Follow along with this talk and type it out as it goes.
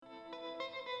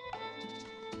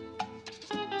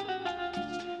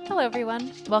Hello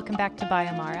everyone, welcome back to By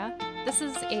Amara. This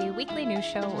is a weekly news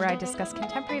show where I discuss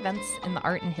contemporary events in the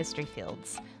art and history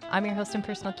fields. I'm your host and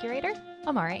personal curator,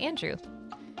 Amara Andrew.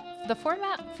 The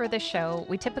format for this show,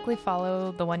 we typically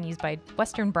follow the one used by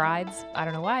Western brides. I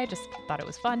don't know why, I just thought it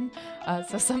was fun.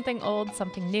 So something old,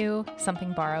 something new,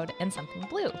 something borrowed, and something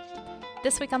blue.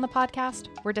 This week on the podcast,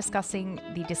 we're discussing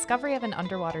the discovery of an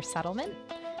underwater settlement,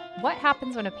 what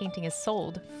happens when a painting is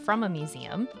sold from a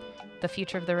museum, the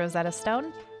future of the Rosetta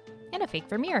Stone, and a fake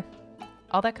Vermeer.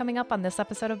 All that coming up on this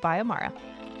episode of By Amara.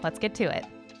 Let's get to it.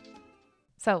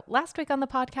 So last week on the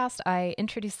podcast, I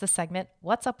introduced the segment,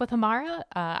 What's Up with Amara?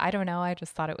 I don't know, I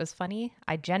just thought it was funny.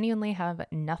 I genuinely have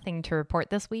nothing to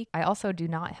report this week. I also do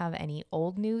not have any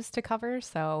old news to cover,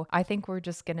 so I think we're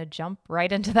just going to jump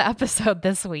right into the episode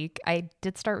this week. I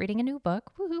did start reading a new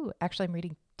book. Woohoo! Actually, I'm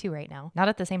reading two right now. Not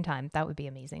at the same time. That would be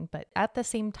amazing. But at the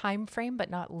same time frame, but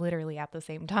not literally at the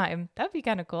same time. That'd be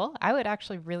kind of cool. I would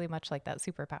actually really much like that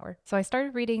superpower. So I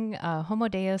started reading Homo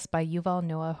Deus by Yuval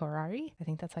Noah Harari. I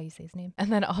think that's how you say his name.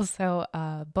 And then also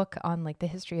a book on like the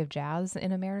history of jazz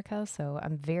in America. So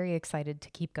I'm very excited to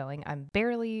keep going. I'm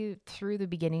barely through the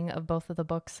beginning of both of the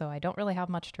books, so I don't really have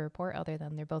much to report other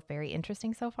than they're both very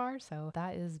interesting so far. So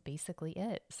that is basically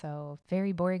it. So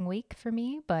very boring week for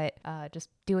me, but just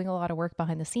doing a lot of work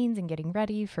behind the scenes and getting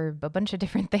ready for a bunch of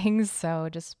different things. So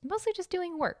mostly just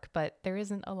doing work, but there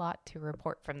isn't a lot to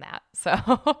report from that.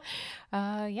 So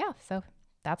so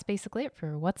that's basically it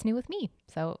for what's new with me.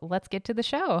 So let's get to the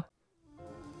show.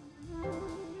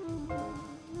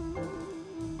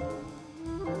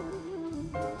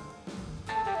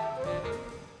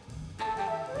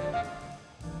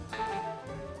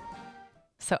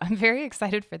 So I'm very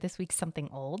excited for this week's Something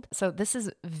Old. So this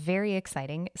is very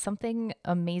exciting. Something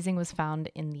amazing was found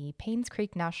in the Paynes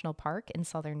Creek National Park in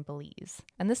southern Belize.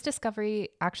 And this discovery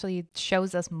actually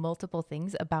shows us multiple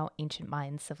things about ancient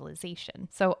Mayan civilization.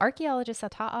 So archaeologists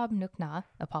at Ta'ab Nukna,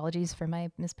 apologies for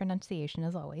my mispronunciation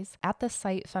as always, at the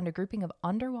site found a grouping of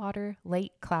underwater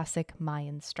late classic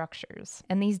Mayan structures.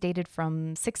 And these dated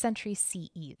from 6th century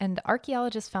CE. And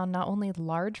archaeologists found not only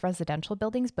large residential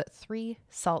buildings, but 3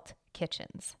 salt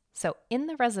kitchens. So in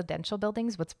the residential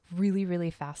buildings, what's really, really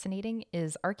fascinating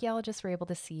is archaeologists were able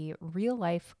to see real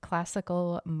life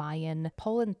classical Mayan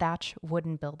pole and thatch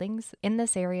wooden buildings in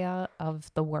this area of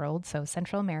the world. So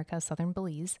Central America, southern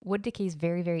Belize, wood decays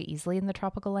very, very easily in the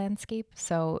tropical landscape.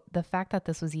 So the fact that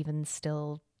this was even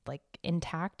still like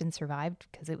intact and survived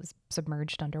because it was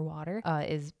submerged underwater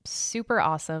is super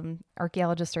awesome.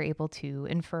 Archaeologists are able to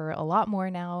infer a lot more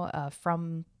now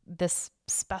from this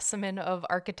specimen of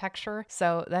architecture.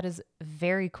 So that is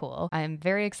very cool. I'm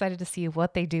very excited to see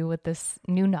what they do with this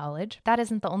new knowledge. That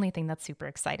isn't the only thing that's super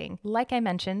exciting. Like I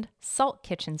mentioned, salt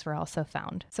kitchens were also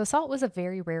found. So salt was a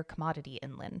very rare commodity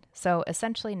inland. So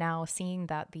essentially now seeing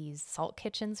that these salt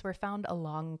kitchens were found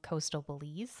along coastal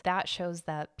Belize, that shows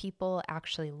that people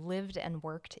actually lived and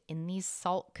worked in these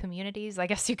salt communities, I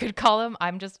guess you could call them.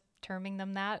 I'm just terming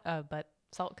them that, but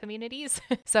salt communities.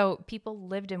 So people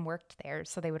lived and worked there.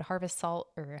 So they would harvest salt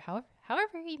or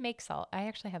however you make salt. I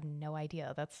actually have no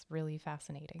idea. That's really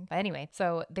fascinating. But anyway,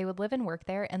 so they would live and work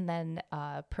there and then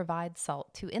provide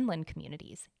salt to inland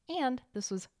communities. And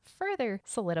this was further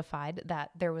solidified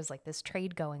that there was like this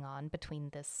trade going on between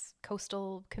this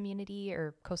coastal community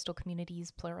or coastal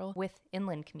communities, plural, with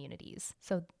inland communities.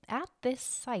 So at this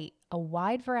site, a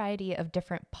wide variety of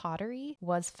different pottery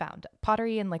was found.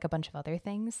 Pottery and like a bunch of other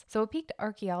things. So what piqued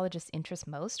archaeologists' interest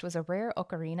most was a rare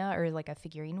ocarina or like a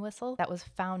figurine whistle that was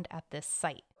found at this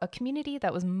site. A community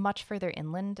that was much further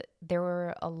inland, there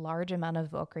were a large amount of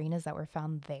ocarinas that were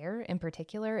found there in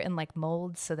particular in like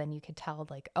molds. So then you could tell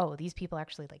like, oh, these people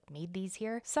actually like made these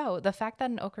here. So the fact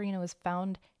that an ocarina was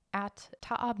found at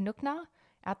Ta'ab Nukna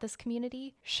at this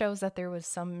community shows that there was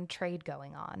some trade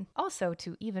going on. Also,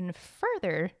 to even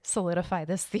further solidify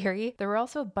this theory, there were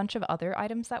also a bunch of other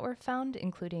items that were found,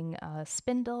 including a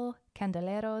spindle,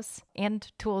 candeleros,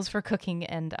 and tools for cooking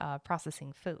and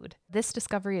processing food. This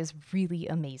discovery is really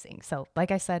amazing. So, like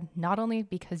I said, not only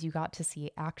because you got to see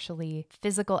actually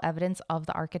physical evidence of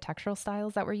the architectural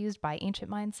styles that were used by ancient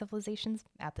Mayan civilizations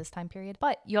at this time period,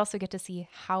 but you also get to see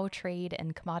how trade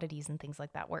and commodities and things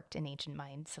like that worked in ancient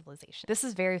Mayan civilization. This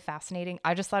is very fascinating.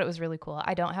 I just thought it was really cool.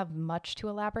 I don't have much to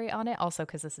elaborate on it, also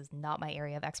because this is not my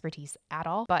area of expertise at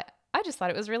all, but I just thought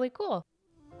it was really cool.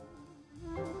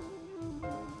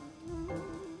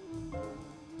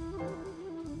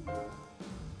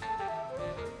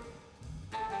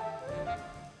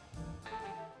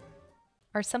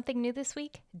 Our Something New this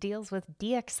week deals with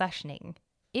deaccessioning.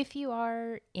 if you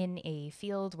are in a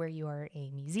field where you are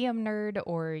a museum nerd,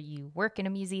 or you work in a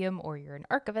museum, or you're an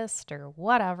archivist or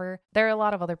whatever, there are a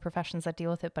lot of other professions that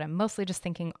deal with it, but I'm mostly just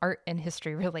thinking art and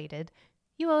history related.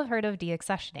 You will have heard of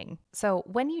deaccessioning. So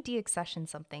when you deaccession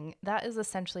something, that is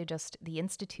essentially just the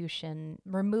institution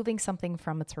removing something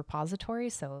from its repository,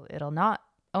 so it'll not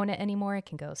own it anymore. It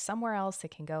can go somewhere else.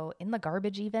 It can go in the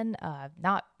garbage even,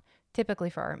 not typically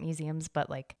for art museums, but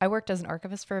like I worked as an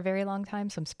archivist for a very long time,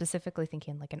 so I'm specifically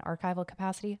thinking like an archival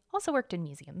capacity. Also worked in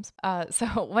museums. So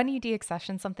when you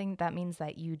deaccession something, that means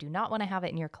that you do not want to have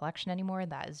it in your collection anymore.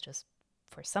 That is just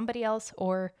for somebody else,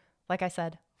 or like I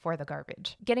said, for the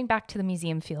garbage. Getting back to the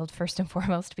museum field first and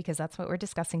foremost, because that's what we're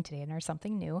discussing today in our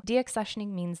Something New.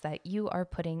 Deaccessioning means that you are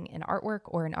putting an artwork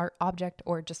or an art object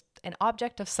or just an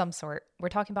object of some sort. We're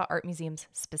talking about art museums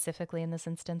specifically in this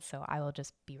instance, so I will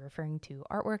just be referring to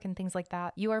artwork and things like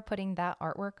that. You are putting that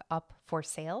artwork up for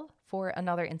sale for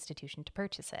another institution to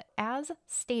purchase it. As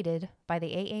stated by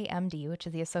the AAMD, which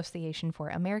is the Association for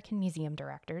American Museum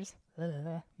Directors,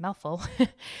 mouthful,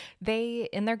 they,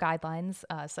 in their guidelines,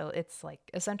 so it's like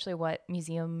essentially what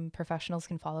museum professionals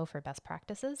can follow for best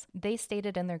practices, they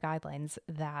stated in their guidelines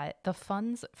that the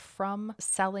funds from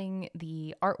selling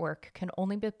the artwork can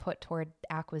only be put toward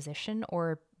acquisition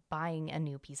or buying a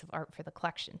new piece of art for the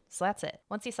collection. So that's it.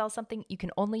 Once you sell something, you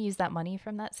can only use that money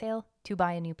from that sale to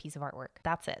buy a new piece of artwork.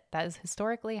 That's it. That is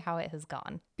historically how it has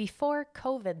gone. Before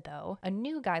COVID, though, a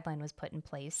new guideline was put in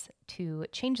place to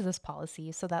change this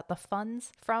policy so that the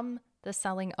funds from the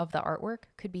selling of the artwork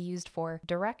could be used for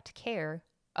direct care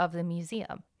of the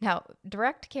museum. Now,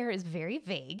 direct care is very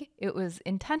vague. It was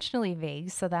intentionally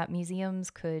vague so that museums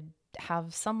could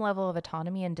have some level of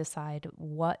autonomy and decide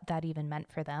what that even meant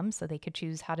for them, so they could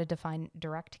choose how to define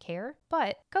direct care.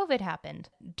 But COVID happened.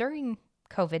 During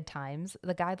COVID times,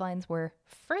 the guidelines were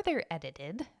further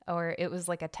edited, or it was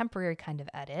like a temporary kind of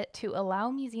edit, to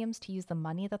allow museums to use the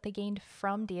money that they gained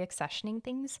from deaccessioning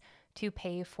things to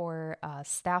pay for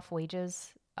staff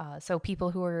wages, so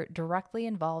people who are directly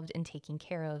involved in taking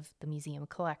care of the museum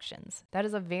collections. That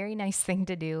is a very nice thing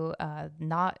to do,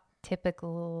 not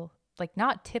typically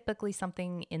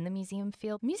something in the museum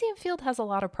field. Museum field has a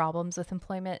lot of problems with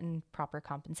employment and proper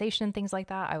compensation and things like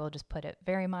that. I will just put it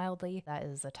very mildly. That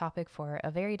is a topic for a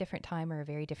very different time or a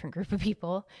very different group of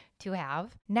people to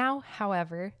have. Now,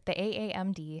 however, the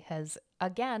AAMD has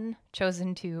again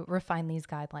chosen to refine these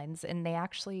guidelines, and they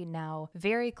actually now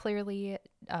very clearly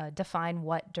define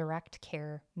what direct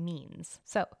care means.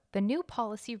 So the new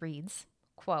policy reads,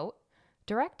 quote,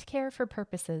 "Direct care for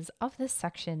purposes of this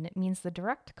section means the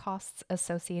direct costs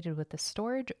associated with the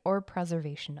storage or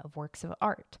preservation of works of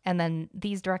art." And then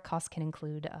these direct costs can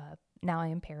include, now I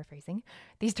am paraphrasing,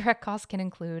 these direct costs can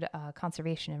include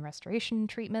conservation and restoration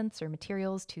treatments or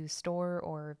materials to store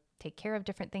or take care of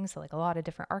different things, so like a lot of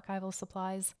different archival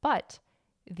supplies. But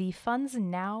the funds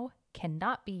now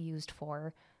cannot be used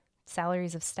for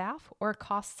salaries of staff or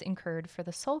costs incurred for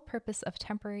the sole purpose of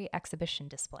temporary exhibition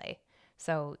display.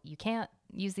 So you can't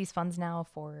use these funds now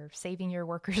for saving your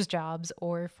workers' jobs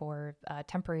or for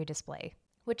temporary display,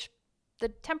 which the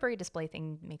temporary display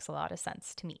thing makes a lot of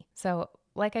sense to me. So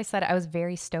like I said, I was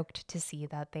very stoked to see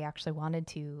that they actually wanted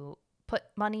to put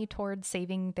money towards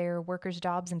saving their workers'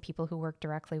 jobs and people who work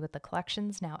directly with the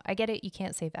collections. Now, I get it. You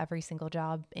can't save every single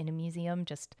job in a museum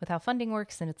just with how funding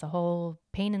works, and it's a whole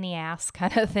pain in the ass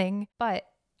kind of thing. But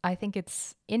I think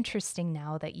it's interesting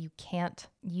now that you can't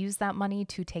use that money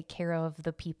to take care of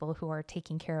the people who are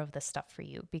taking care of this stuff for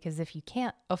you. Because if you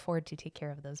can't afford to take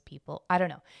care of those people, I don't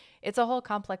know. It's a whole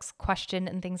complex question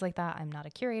and things like that. I'm not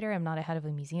a curator. I'm not a head of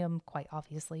a museum, quite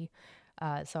obviously.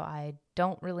 So I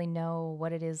don't really know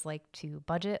what it is like to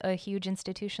budget a huge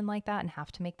institution like that and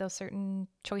have to make those certain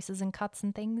choices and cuts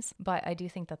and things. But I do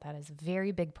think that that is a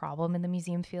very big problem in the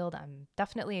museum field. I'm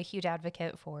definitely a huge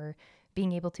advocate for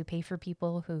being able to pay for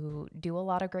people who do a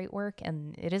lot of great work.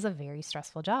 And it is a very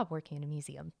stressful job working in a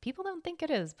museum. People don't think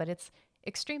it is, but it's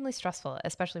extremely stressful,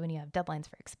 especially when you have deadlines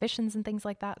for exhibitions and things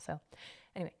like that. So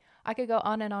anyway, I could go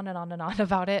on and on and on and on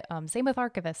about it. Same with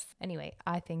archivists. Anyway,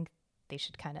 I think they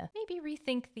should kind of maybe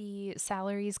rethink the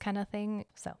salaries kind of thing.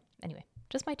 So anyway,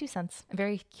 just my 2 cents. I'm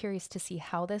very curious to see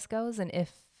how this goes and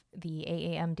if the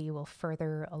AAMD will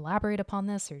further elaborate upon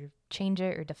this or change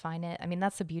it or define it. I mean,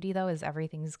 that's the beauty though, is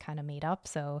everything's kind of made up.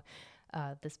 So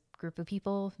this group of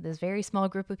people, this very small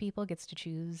group of people gets to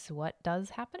choose what does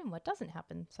happen and what doesn't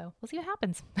happen. So we'll see what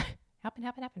happens.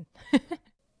 happen.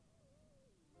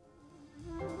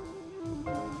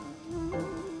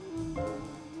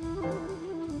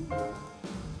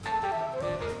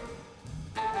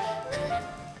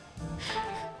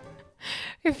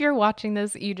 If you're watching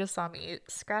this, you just saw me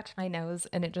scratch my nose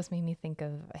and it just made me think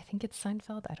of, I think it's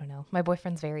Seinfeld. I don't know. My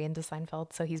boyfriend's very into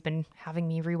Seinfeld, so he's been having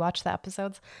me rewatch the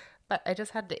episodes. But I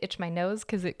just had to itch my nose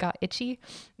because it got itchy.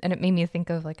 And it made me think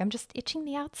of like, I'm just itching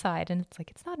the outside. And it's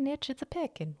like, it's not an itch, it's a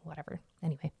pick and whatever.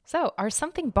 Anyway, so our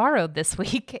something borrowed this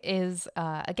week is,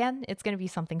 again, it's going to be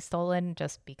something stolen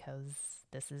just because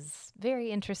this is very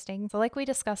interesting. So like we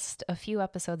discussed a few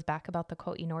episodes back about the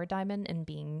Koh-i-Noor diamond and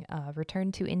being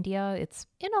returned to India, it's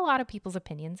in a lot of people's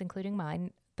opinions, including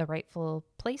mine, the rightful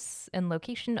place and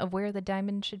location of where the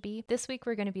diamond should be. This week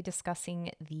we're going to be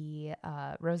discussing the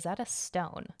Rosetta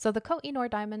Stone. So the Koh-i-Noor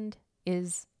diamond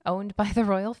is owned by the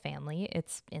royal family.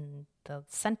 It's in the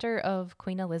center of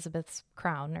Queen Elizabeth's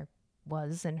crown, or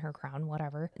was in her crown,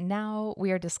 whatever. Now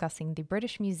we are discussing the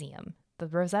British Museum. The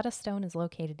Rosetta Stone is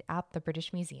located at the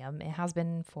British Museum. It has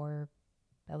been for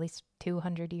at least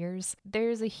 200 years.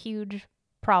 There's a huge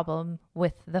problem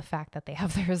with the fact that they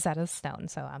have the Rosetta Stone.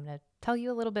 So I'm going to tell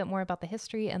you a little bit more about the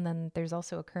history, and then there's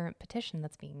also a current petition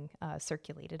that's being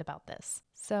circulated about this.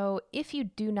 So if you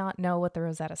do not know what the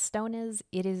Rosetta Stone is,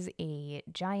 it is a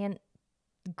giant,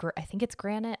 I think it's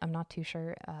granite, I'm not too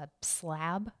sure,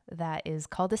 slab that is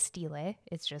called a stele.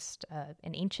 It's just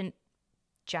an ancient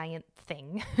giant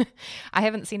thing. I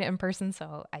haven't seen it in person,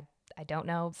 so I don't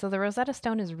know. So the Rosetta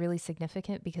Stone is really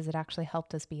significant because it actually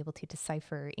helped us be able to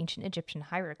decipher ancient Egyptian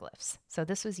hieroglyphs. So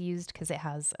this was used because it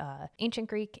has ancient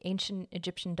Greek, ancient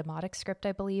Egyptian Demotic script,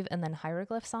 I believe, and then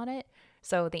hieroglyphs on it.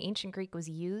 So the ancient Greek was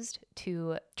used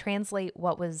to translate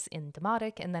what was in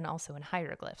Demotic and then also in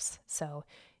hieroglyphs. So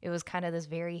it was kind of this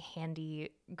very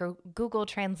handy Google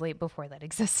Translate before that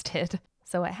existed.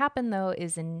 So what happened, though,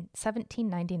 is in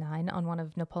 1799, on one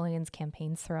of Napoleon's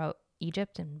campaigns throughout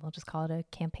Egypt, and we'll just call it a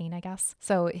campaign, I guess.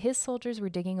 So his soldiers were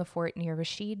digging a fort near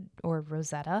Rashid, or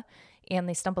Rosetta, and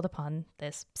they stumbled upon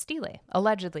this stele.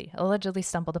 Allegedly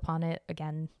stumbled upon it.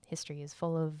 Again, history is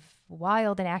full of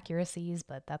wild inaccuracies,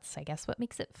 but that's, I guess, what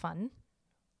makes it fun.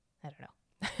 I don't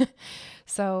know.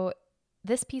 So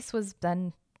this piece was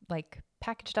then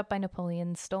packaged up by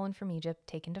Napoleon, stolen from Egypt,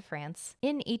 taken to France.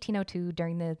 In 1802,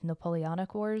 during the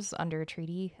Napoleonic Wars, under a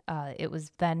treaty, it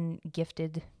was then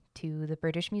gifted to the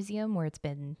British Museum, where it's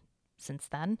been since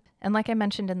then. And like I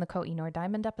mentioned in the Koh-i-Noor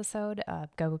diamond episode,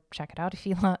 go check it out if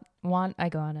you want. I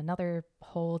go on another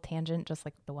whole tangent, just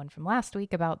like the one from last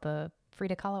week, about the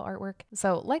Frida Kahlo artwork.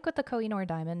 So like with the Koh-i-Noor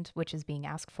diamond, which is being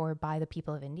asked for by the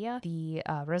people of India, the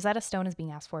Rosetta Stone is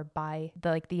being asked for by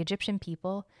the Egyptian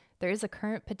people. There is a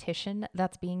current petition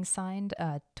that's being signed.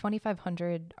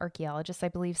 2,500 archaeologists, I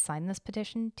believe, signed this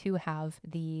petition to have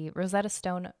the Rosetta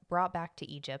Stone brought back to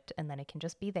Egypt, and then it can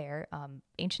just be there.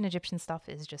 Ancient Egyptian stuff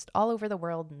is just all over the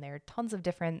world, and there are tons of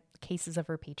different cases of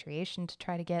repatriation to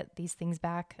try to get these things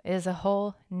back. It is a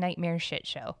whole nightmare shit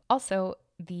show. Also,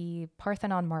 the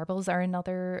Parthenon marbles are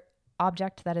another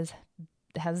object that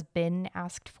has been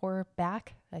asked for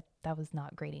back. That was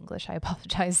not great English, I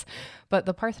apologize. But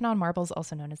the Parthenon marbles,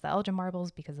 also known as the Elgin marbles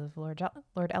because of Lord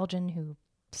Elgin, who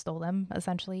stole them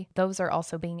essentially, those are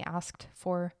also being asked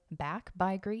for back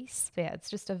by Greece. So yeah,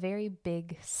 it's just a very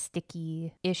big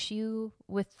sticky issue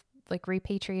with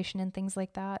repatriation and things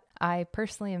like that. I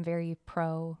personally am very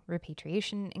pro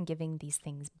repatriation and giving these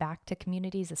things back to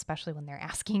communities, especially when they're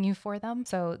asking you for them.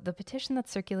 So the petition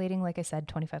that's circulating, like I said,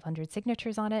 2,500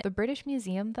 signatures on it. The British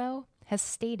Museum, though, has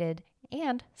stated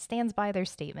and stands by their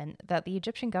statement that the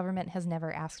Egyptian government has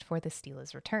never asked for the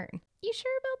stele's return. You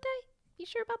sure about that? You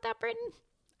sure about that, Britain?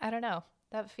 I don't know.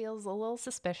 That feels a little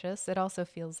suspicious. It also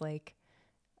feels like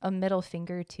a middle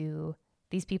finger to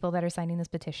these people that are signing this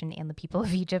petition and the people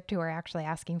of Egypt who are actually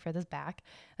asking for this back.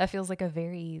 That feels like a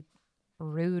very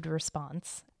rude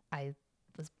response. I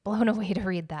was blown away to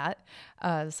read that.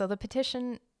 So the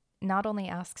petition not only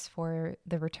asks for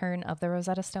the return of the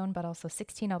Rosetta Stone, but also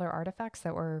 16 other artifacts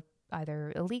that were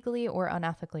either illegally or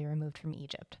unethically removed from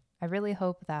Egypt. I really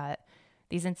hope that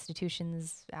these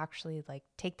institutions actually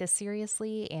take this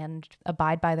seriously and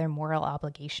abide by their moral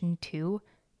obligation to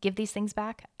give these things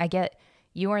back. I get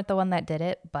you weren't the one that did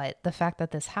it, but the fact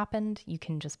that this happened, you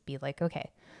can just be like,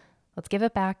 okay, let's give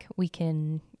it back. We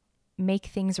can make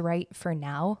things right for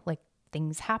now.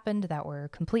 Things happened that were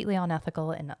completely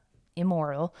unethical and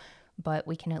immoral, but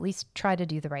we can at least try to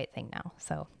do the right thing now.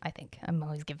 So I think I'm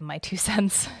always giving my 2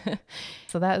 cents.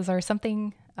 So that is our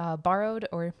something borrowed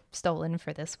or stolen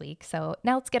for this week. So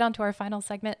now let's get on to our final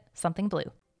segment, Something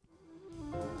Blue.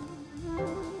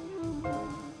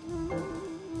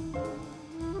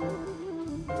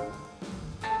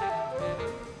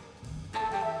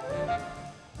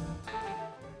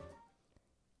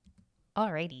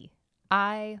 Alrighty.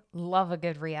 I love a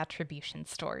good reattribution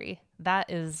story. That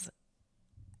is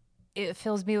It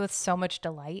fills me with so much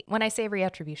delight. When I say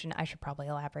reattribution, I should probably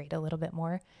elaborate a little bit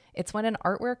more. It's when an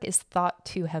artwork is thought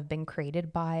to have been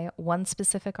created by one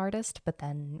specific artist, but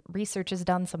then research is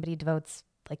done. Somebody devotes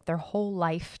like their whole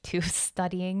life to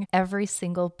studying every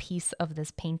single piece of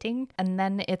this painting. And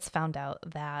then it's found out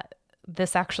that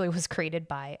this actually was created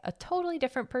by a totally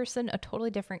different person, a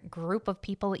totally different group of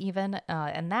people even.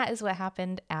 And that is what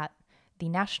happened at the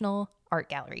National Art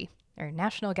Gallery, or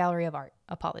National Gallery of Art,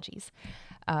 apologies.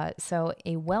 So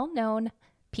a well-known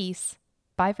piece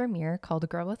by Vermeer called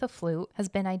Girl with a Flute has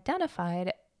been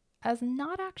identified as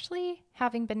not actually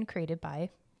having been created by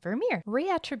Vermeer.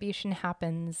 Reattribution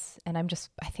happens, and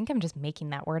I think I'm just making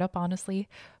that word up, honestly,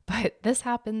 but this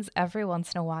happens every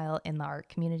once in a while in the art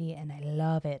community, and I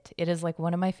love it. It is like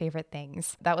one of my favorite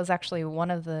things. That was actually one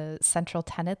of the central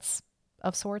tenets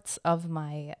of sorts of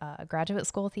my graduate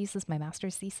school thesis, my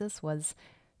master's thesis, was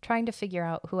trying to figure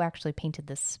out who actually painted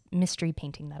this mystery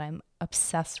painting that I'm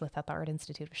obsessed with at the Art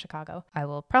Institute of Chicago. I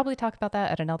will probably talk about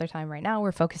that at another time. Right now,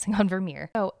 we're focusing on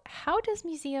Vermeer. So how does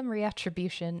museum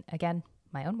reattribution, again,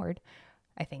 my own word,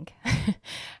 I think,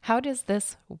 how does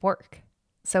this work?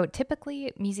 So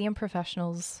typically, museum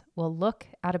professionals will look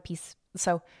at a piece.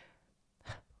 So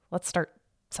let's start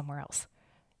somewhere else.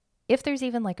 If there's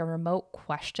even like a remote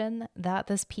question that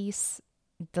this piece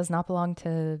does not belong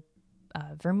to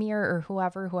Vermeer or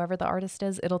whoever the artist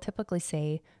is, it'll typically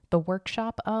say the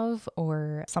workshop of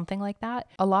or something like that.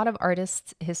 A lot of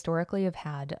artists historically have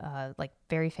had, like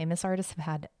very famous artists have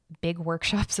had big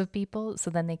workshops of people, so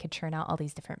then they could churn out all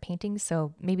these different paintings.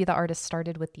 So maybe the artist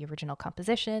started with the original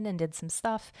composition and did some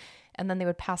stuff, and then they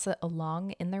would pass it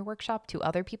along in their workshop to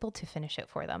other people to finish it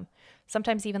for them.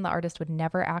 Sometimes even the artist would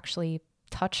never actually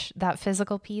touch that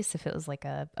physical piece if it was like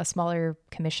a smaller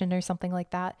commission or something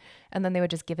like that. And then they would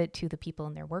just give it to the people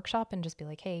in their workshop and just be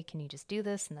like, hey, can you just do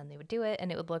this? And then they would do it. And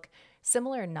it would look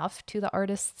similar enough to the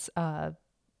artists,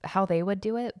 how they would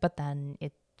do it, but then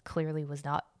it clearly was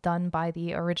not done by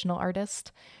the original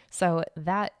artist. So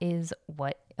that is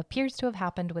what appears to have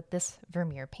happened with this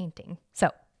Vermeer painting.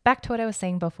 So back to what I was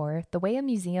saying before, the way a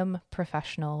museum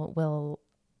professional will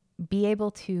be able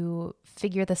to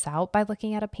figure this out by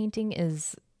looking at a painting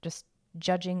is just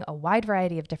judging a wide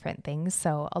variety of different things.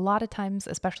 So a lot of times,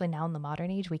 especially now in the modern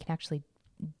age, we can actually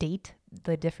date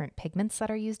the different pigments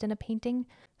that are used in a painting.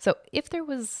 So if there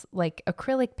was like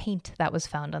acrylic paint that was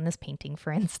found on this painting,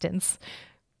 for instance,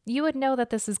 you would know that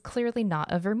this is clearly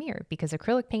not a Vermeer because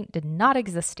acrylic paint did not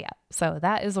exist yet. So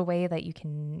that is a way that you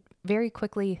can very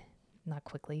quickly, not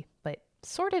quickly, but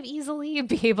sort of easily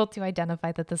be able to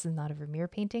identify that this is not a Vermeer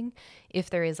painting if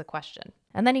there is a question.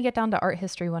 And then you get down to Art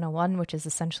History 101, which is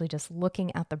essentially just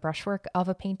looking at the brushwork of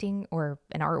a painting or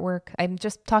an artwork. I'm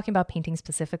just talking about painting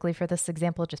specifically for this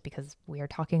example, just because we are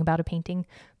talking about a painting,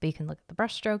 but you can look at the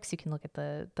brush strokes, you can look at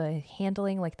the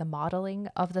handling, like the modeling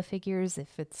of the figures.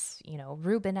 If it's,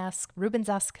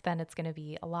 Rubens-esque, then it's going to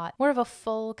be a lot more of a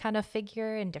full kind of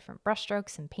figure and different brush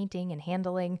strokes and painting and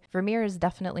handling. Vermeer is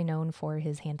definitely known for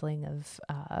his handling of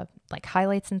like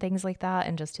highlights and things like that,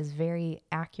 and just his very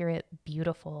accurate,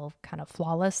 beautiful, kind of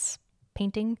flawless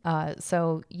painting.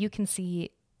 So you can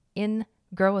see in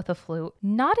Girl with a Flute,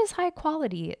 not as high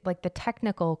quality, like the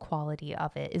technical quality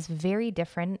of it is very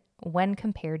different when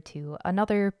compared to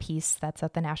another piece that's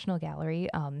at the National Gallery.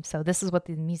 So this is what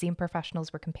the museum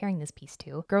professionals were comparing this piece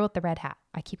to. Girl with the Red Hat.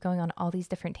 I keep going on all these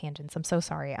different tangents. I'm so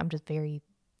sorry.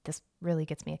 This really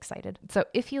gets me excited. So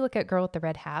if you look at Girl with the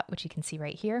Red Hat, which you can see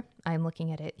right here, I'm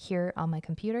looking at it here on my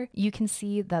computer, you can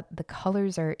see that the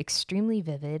colors are extremely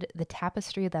vivid. The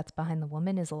tapestry that's behind the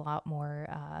woman is a lot more,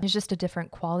 there's just a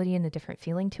different quality and a different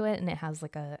feeling to it. And it has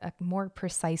like a more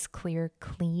precise, clear,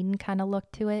 clean kind of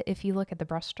look to it. If you look at the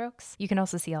brush strokes, you can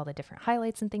also see all the different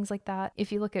highlights and things like that.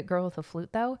 If you look at Girl with a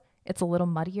Flute though, it's a little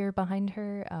muddier behind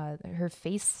her. Her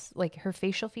face, like her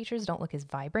facial features don't look as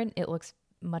vibrant. It looks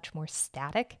much more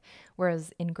static,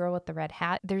 whereas in Girl with the Red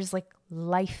Hat, there's like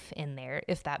life in there,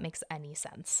 if that makes any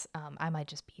sense. I might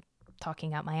just be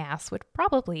talking out my ass, which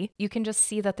probably you can just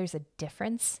see that there's a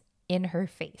difference in her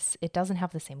face. It doesn't have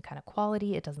the same kind of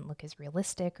quality. It doesn't look as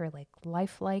realistic or like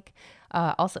lifelike.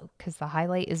 Also, because the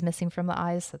highlight is missing from the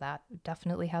eyes, so that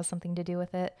definitely has something to do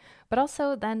with it. But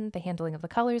also then the handling of the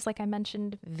colors, like I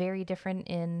mentioned, very different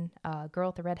in Girl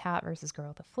with the Red Hat versus Girl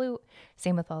with the Flute.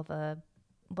 Same with all the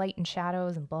light and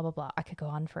shadows and blah, blah, blah. I could go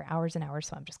on for hours and hours,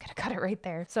 so I'm just going to cut it right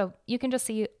there. So you can just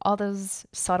see all those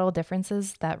subtle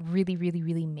differences that really, really,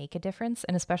 really make a difference.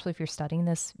 And especially if you're studying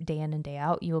this day in and day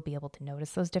out, you will be able to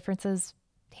notice those differences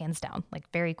hands down, like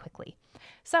very quickly.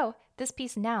 So this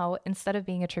piece now, instead of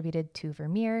being attributed to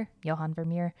Vermeer, Johann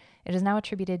Vermeer, it is now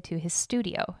attributed to his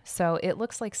studio. So it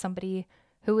looks like somebody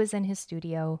who was in his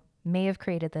studio may have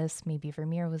created this. Maybe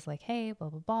Vermeer was like, hey, blah,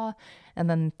 blah, blah. And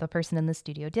then the person in the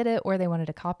studio did it, or they wanted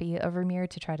a copy of Vermeer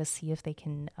to try to see if they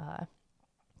can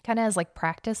kind of as like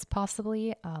practice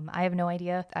possibly. I have no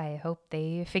idea. I hope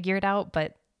they figure it out,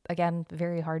 but again,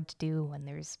 very hard to do when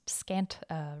there's scant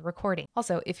recording.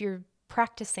 Also, if you're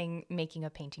practicing making a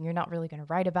painting, you're not really going to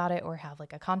write about it or have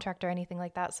like a contract or anything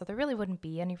like that. So there really wouldn't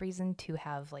be any reason to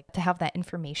have that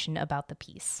information about the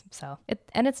piece. So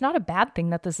it's not a bad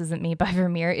thing that this isn't made by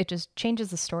Vermeer. It just changes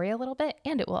the story a little bit,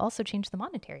 and it will also change the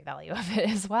monetary value of it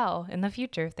as well in the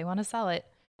future if they want to sell it.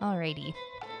 Alrighty.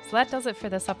 So that does it for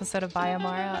this episode of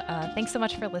Biomara. Thanks so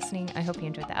much for listening. I hope you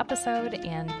enjoyed the episode,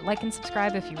 and like and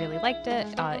subscribe if you really liked it.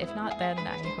 If not, then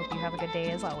I hope you have a good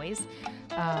day as always.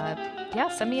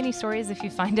 Send me any stories if you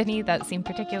find any that seem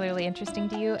particularly interesting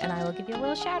to you, and I will give you a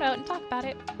little shout out and talk about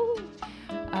it.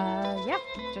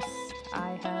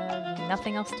 I have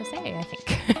nothing else to say, I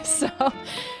think. So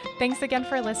thanks again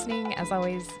for listening. As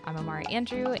always, I'm Amara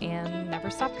Andrew, and never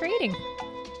stop creating.